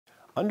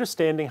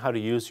Understanding how to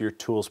use your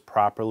tools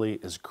properly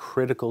is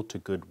critical to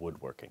good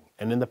woodworking.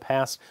 And in the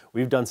past,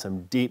 we've done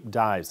some deep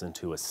dives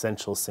into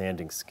essential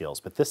sanding skills.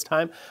 But this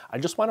time, I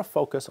just want to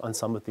focus on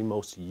some of the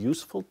most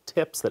useful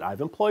tips that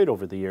I've employed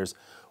over the years,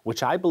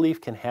 which I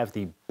believe can have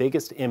the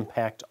biggest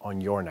impact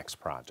on your next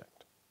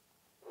project.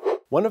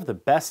 One of the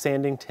best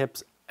sanding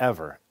tips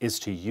ever is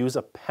to use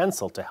a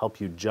pencil to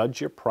help you judge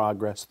your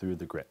progress through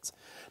the grits.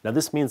 Now,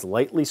 this means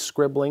lightly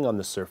scribbling on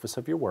the surface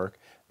of your work,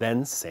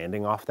 then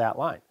sanding off that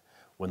line.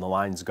 When the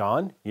line's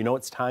gone, you know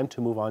it's time to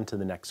move on to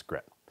the next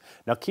grit.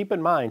 Now keep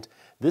in mind,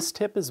 this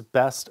tip is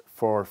best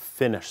for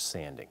finish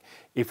sanding.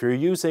 If you're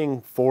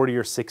using 40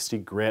 or 60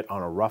 grit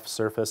on a rough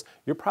surface,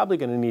 you're probably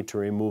going to need to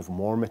remove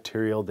more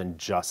material than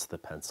just the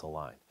pencil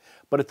line.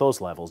 But at those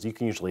levels, you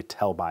can usually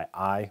tell by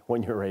eye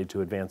when you're ready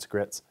to advance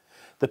grits.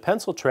 The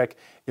pencil trick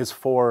is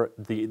for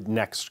the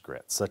next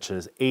grit, such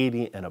as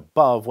 80 and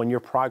above, when your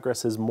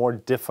progress is more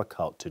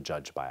difficult to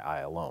judge by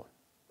eye alone.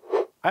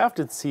 I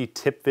often see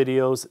tip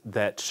videos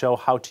that show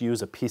how to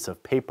use a piece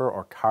of paper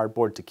or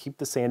cardboard to keep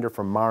the sander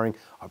from marring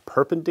a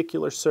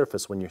perpendicular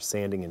surface when you're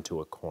sanding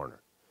into a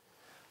corner.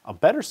 A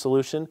better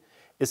solution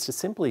is to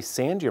simply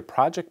sand your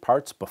project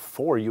parts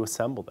before you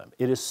assemble them.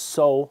 It is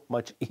so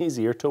much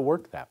easier to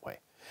work that way.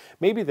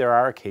 Maybe there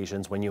are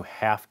occasions when you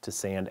have to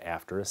sand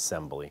after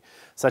assembly,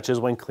 such as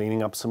when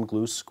cleaning up some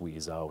glue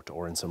squeeze out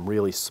or in some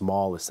really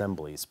small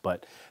assemblies,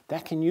 but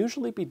that can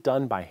usually be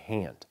done by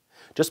hand.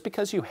 Just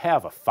because you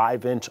have a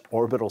 5-inch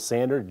orbital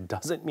sander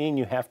doesn't mean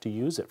you have to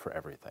use it for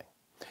everything.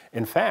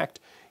 In fact,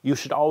 you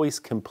should always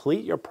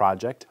complete your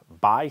project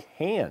by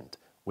hand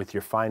with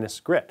your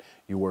finest grit.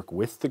 You work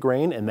with the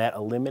grain, and that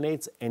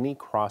eliminates any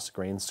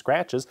cross-grain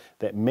scratches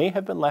that may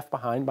have been left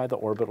behind by the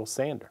orbital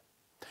sander.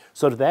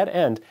 So to that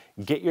end,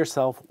 get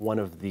yourself one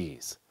of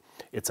these.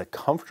 It's a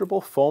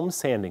comfortable foam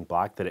sanding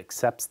block that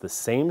accepts the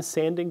same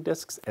sanding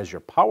discs as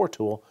your power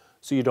tool,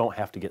 so you don't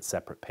have to get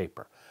separate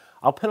paper.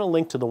 I'll pin a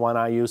link to the one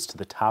I use to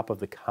the top of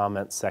the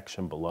comment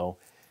section below.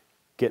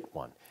 Get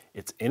one.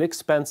 It's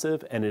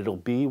inexpensive and it'll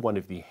be one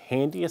of the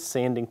handiest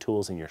sanding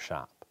tools in your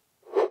shop.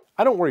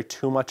 I don't worry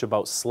too much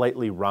about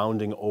slightly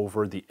rounding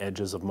over the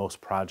edges of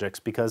most projects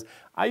because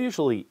I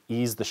usually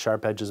ease the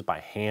sharp edges by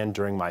hand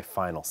during my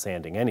final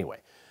sanding anyway.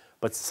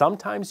 But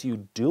sometimes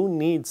you do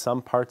need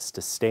some parts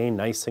to stay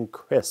nice and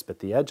crisp at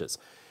the edges.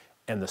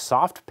 And the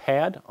soft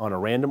pad on a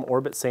random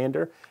orbit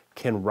sander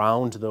can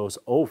round those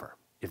over.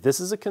 If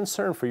this is a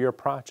concern for your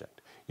project,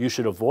 you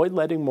should avoid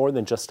letting more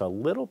than just a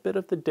little bit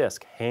of the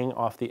disc hang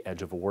off the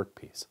edge of a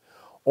workpiece.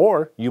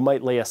 Or you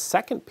might lay a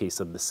second piece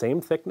of the same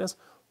thickness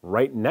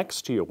right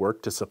next to your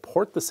work to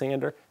support the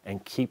sander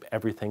and keep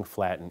everything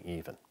flat and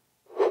even.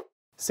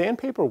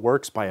 Sandpaper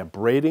works by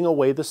abrading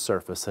away the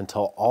surface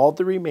until all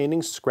the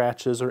remaining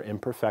scratches or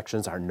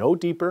imperfections are no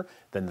deeper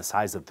than the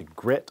size of the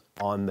grit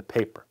on the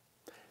paper.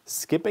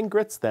 Skipping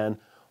grits then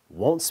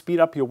won't speed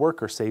up your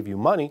work or save you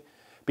money,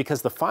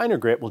 because the finer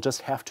grit will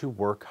just have to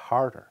work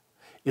harder.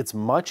 It's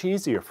much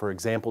easier, for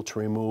example, to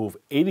remove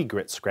 80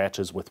 grit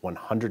scratches with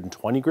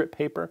 120 grit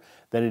paper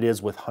than it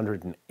is with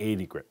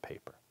 180 grit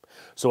paper.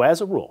 So as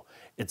a rule,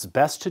 it's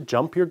best to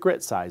jump your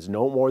grit size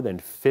no more than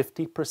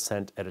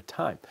 50% at a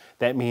time.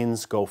 That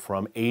means go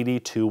from 80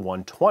 to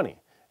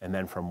 120, and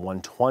then from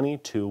 120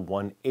 to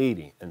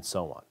 180, and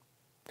so on.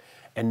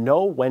 And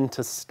know when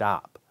to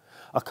stop.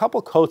 A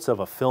couple coats of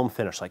a film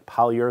finish like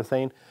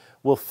polyurethane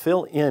will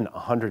fill in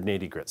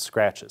 180 grit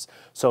scratches,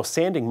 so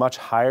sanding much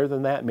higher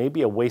than that may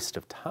be a waste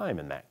of time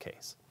in that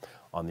case.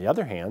 On the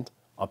other hand,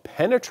 a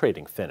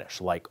penetrating finish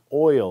like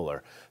oil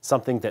or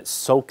something that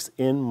soaks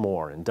in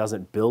more and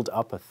doesn't build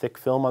up a thick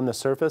film on the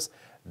surface,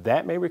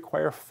 that may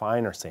require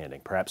finer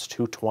sanding, perhaps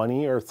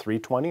 220 or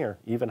 320 or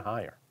even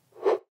higher.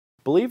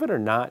 Believe it or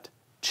not,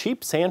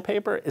 cheap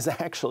sandpaper is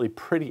actually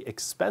pretty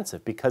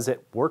expensive because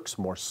it works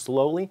more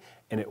slowly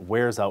and it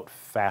wears out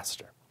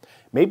faster.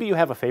 Maybe you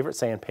have a favorite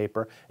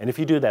sandpaper, and if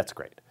you do, that's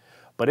great.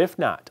 But if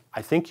not,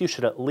 I think you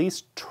should at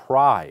least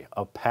try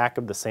a pack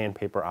of the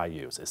sandpaper I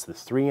use. It's the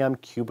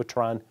 3M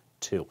Cubitron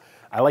 2.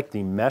 I like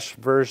the mesh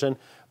version,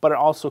 but it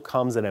also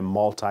comes in a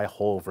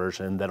multi-hole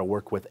version that'll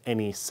work with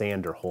any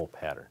sander hole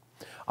pattern.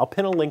 I'll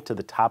pin a link to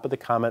the top of the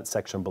comment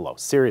section below.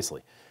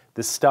 Seriously,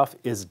 this stuff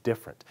is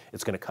different.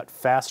 It's going to cut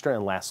faster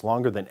and last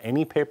longer than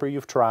any paper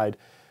you've tried,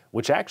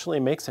 which actually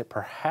makes it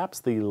perhaps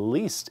the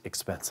least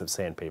expensive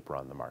sandpaper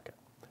on the market.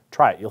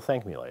 Try it, you'll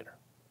thank me later.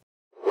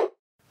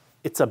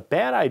 It's a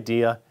bad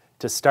idea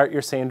to start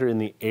your sander in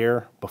the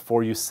air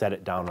before you set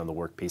it down on the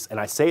workpiece. And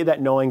I say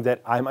that knowing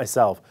that I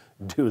myself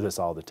do this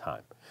all the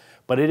time.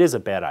 But it is a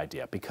bad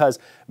idea because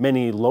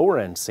many lower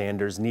end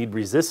sanders need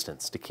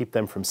resistance to keep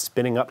them from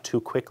spinning up too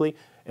quickly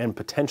and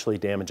potentially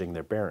damaging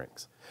their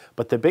bearings.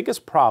 But the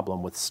biggest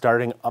problem with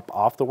starting up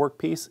off the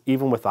workpiece,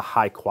 even with a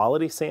high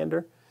quality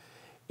sander,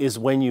 is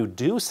when you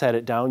do set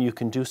it down, you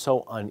can do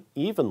so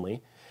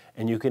unevenly,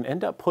 and you can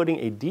end up putting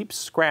a deep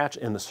scratch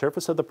in the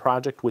surface of the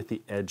project with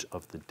the edge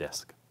of the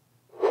disc.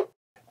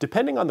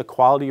 Depending on the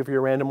quality of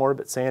your random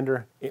orbit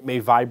sander, it may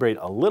vibrate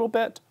a little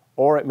bit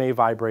or it may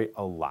vibrate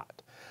a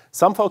lot.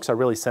 Some folks are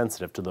really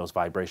sensitive to those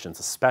vibrations,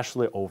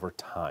 especially over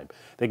time.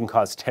 They can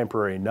cause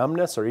temporary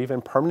numbness or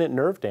even permanent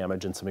nerve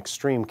damage in some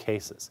extreme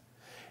cases.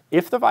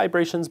 If the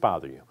vibrations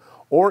bother you,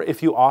 or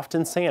if you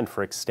often sand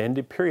for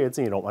extended periods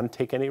and you don't want to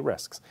take any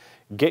risks,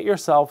 get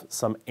yourself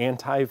some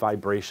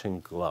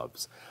anti-vibration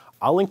gloves.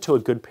 I'll link to a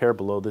good pair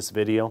below this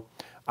video.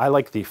 I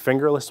like the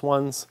fingerless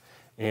ones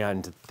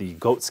and the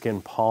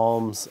goatskin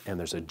palms, and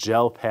there's a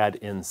gel pad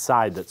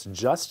inside that's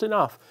just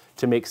enough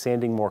to make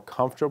sanding more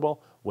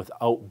comfortable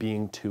without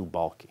being too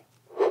bulky.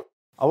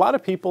 A lot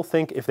of people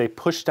think if they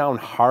push down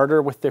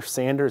harder with their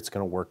sander, it's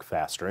going to work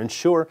faster. And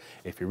sure,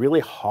 if you really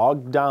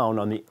hog down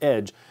on the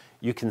edge,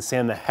 you can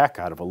sand the heck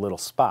out of a little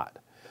spot.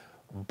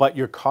 But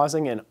you're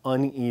causing an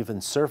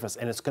uneven surface,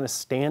 and it's going to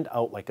stand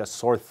out like a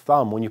sore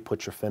thumb when you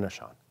put your finish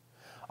on.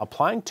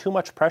 Applying too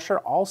much pressure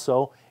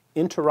also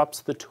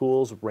interrupts the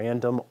tool's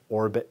random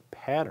orbit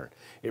pattern.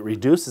 It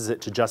reduces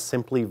it to just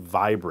simply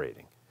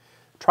vibrating.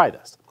 Try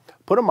this.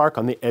 Put a mark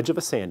on the edge of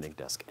a sanding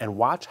disc and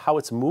watch how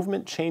its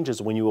movement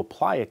changes when you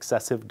apply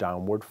excessive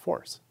downward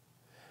force.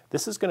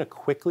 This is going to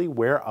quickly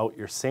wear out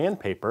your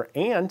sandpaper,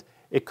 and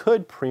it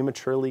could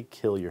prematurely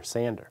kill your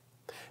sander.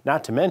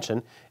 Not to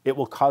mention, it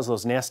will cause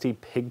those nasty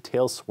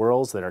pigtail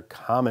swirls that are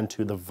common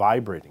to the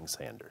vibrating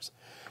sanders.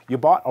 You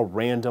bought a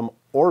random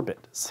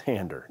orbit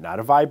sander, not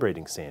a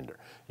vibrating sander.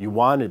 You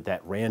wanted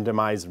that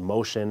randomized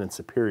motion and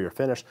superior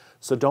finish,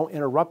 so don't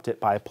interrupt it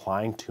by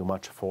applying too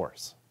much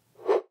force.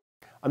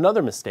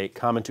 Another mistake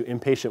common to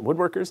impatient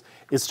woodworkers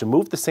is to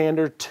move the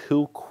sander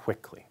too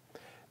quickly.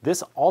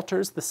 This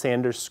alters the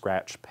sander's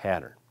scratch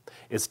pattern.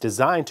 It's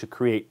designed to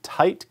create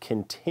tight,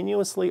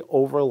 continuously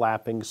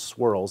overlapping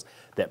swirls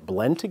that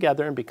blend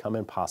together and become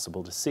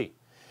impossible to see.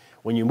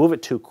 When you move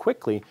it too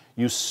quickly,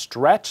 you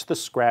stretch the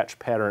scratch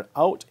pattern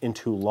out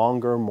into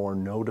longer, more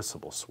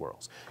noticeable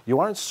swirls. You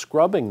aren't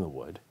scrubbing the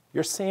wood,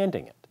 you're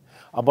sanding it.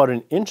 About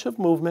an inch of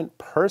movement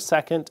per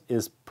second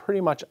is pretty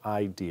much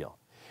ideal.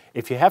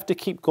 If you have to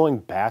keep going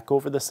back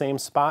over the same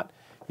spot,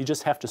 you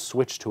just have to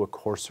switch to a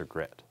coarser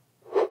grit.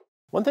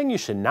 One thing you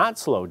should not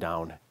slow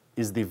down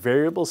is the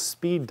variable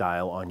speed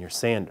dial on your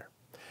sander.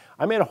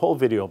 I made a whole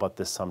video about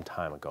this some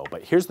time ago,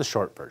 but here's the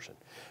short version.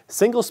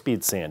 Single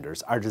speed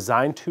sanders are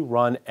designed to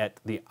run at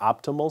the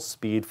optimal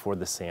speed for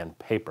the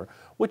sandpaper,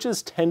 which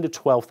is 10 to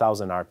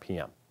 12,000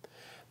 RPM.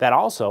 That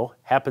also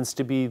happens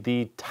to be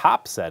the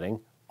top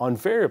setting on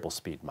variable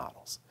speed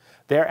models.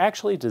 They're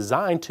actually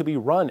designed to be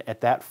run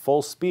at that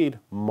full speed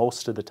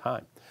most of the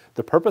time.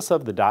 The purpose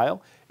of the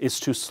dial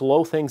is to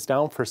slow things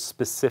down for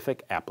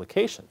specific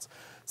applications,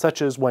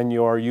 such as when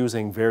you're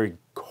using very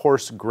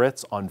coarse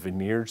grits on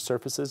veneered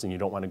surfaces and you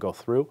don't want to go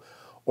through,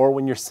 or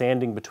when you're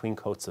sanding between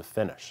coats of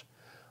finish.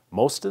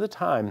 Most of the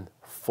time,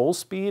 full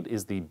speed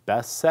is the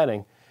best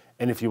setting,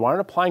 and if you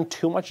aren't applying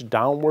too much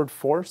downward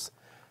force,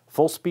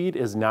 full speed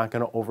is not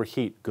going to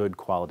overheat good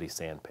quality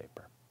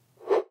sandpaper.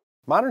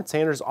 Modern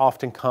sanders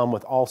often come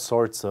with all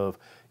sorts of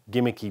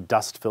gimmicky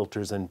dust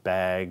filters and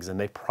bags, and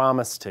they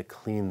promise to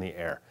clean the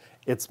air.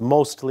 It's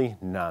mostly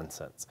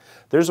nonsense.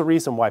 There's a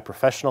reason why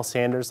professional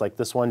sanders like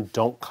this one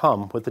don't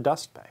come with a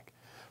dust bag.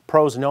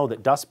 Pros know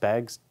that dust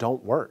bags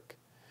don't work.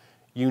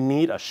 You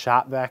need a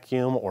shop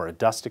vacuum or a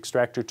dust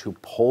extractor to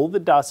pull the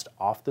dust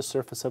off the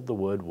surface of the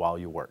wood while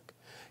you work.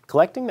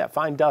 Collecting that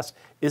fine dust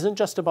isn't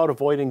just about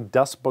avoiding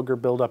dust booger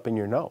buildup in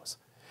your nose.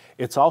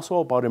 It's also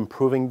about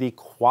improving the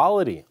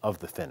quality of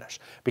the finish,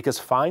 because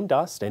fine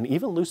dust and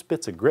even loose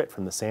bits of grit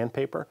from the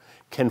sandpaper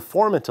can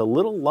form into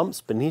little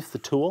lumps beneath the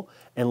tool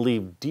and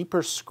leave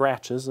deeper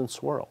scratches and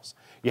swirls.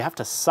 You have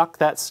to suck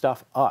that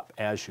stuff up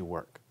as you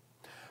work.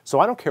 So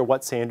I don't care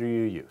what sander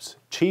you use,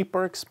 cheap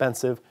or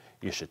expensive,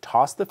 you should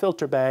toss the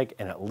filter bag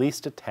and at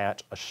least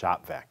attach a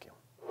shop vacuum.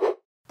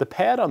 The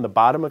pad on the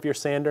bottom of your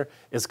sander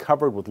is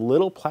covered with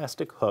little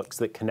plastic hooks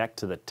that connect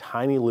to the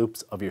tiny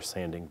loops of your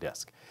sanding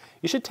disc.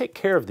 You should take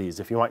care of these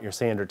if you want your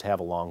sander to have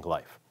a long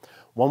life.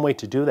 One way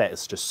to do that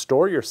is to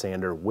store your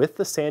sander with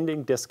the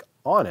sanding disc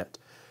on it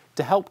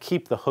to help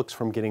keep the hooks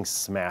from getting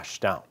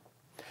smashed down.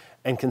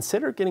 And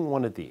consider getting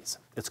one of these.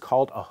 It's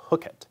called a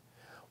hookit.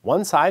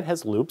 One side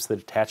has loops that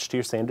attach to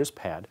your sander's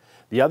pad.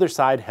 The other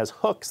side has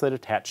hooks that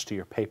attach to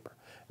your paper.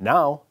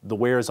 Now the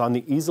wear is on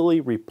the easily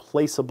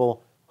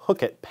replaceable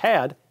hookit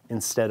pad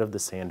instead of the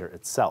sander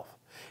itself.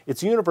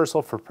 It's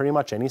universal for pretty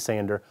much any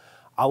sander.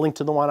 I'll link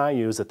to the one I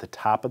use at the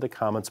top of the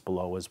comments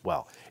below as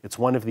well. It's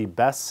one of the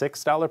best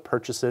 $6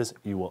 purchases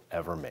you will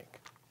ever make.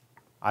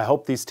 I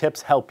hope these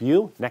tips help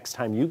you next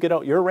time you get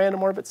out your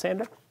random orbit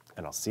sander,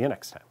 and I'll see you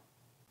next time.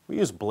 We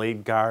use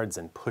blade guards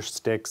and push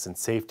sticks and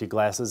safety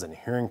glasses and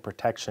hearing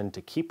protection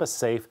to keep us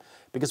safe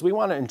because we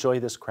want to enjoy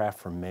this craft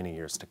for many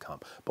years to come.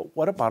 But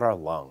what about our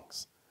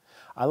lungs?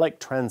 I like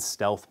Trend's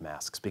stealth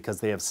masks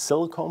because they have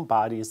silicone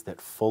bodies that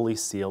fully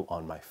seal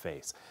on my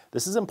face.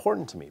 This is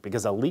important to me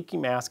because a leaky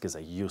mask is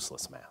a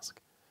useless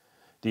mask.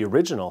 The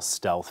original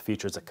Stealth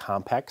features a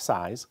compact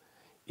size,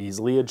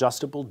 easily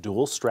adjustable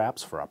dual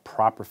straps for a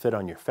proper fit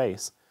on your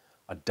face,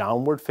 a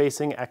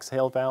downward-facing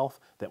exhale valve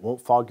that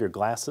won't fog your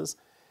glasses,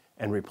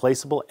 and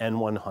replaceable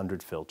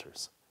N100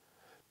 filters.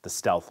 The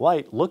Stealth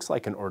Light looks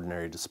like an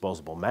ordinary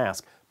disposable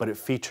mask, but it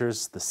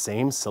features the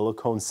same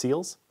silicone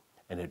seals,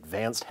 an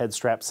advanced head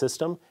strap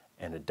system,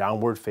 and a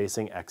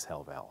downward-facing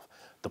exhale valve.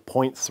 The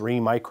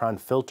 0.3 micron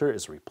filter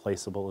is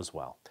replaceable as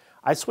well.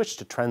 I switched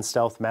to Trend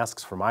Stealth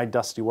masks for my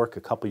dusty work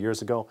a couple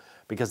years ago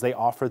because they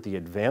offer the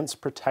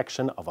advanced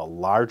protection of a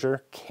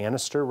larger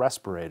canister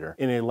respirator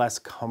in a less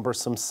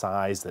cumbersome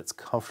size that's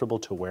comfortable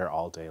to wear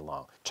all day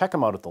long. Check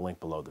them out at the link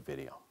below the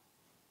video.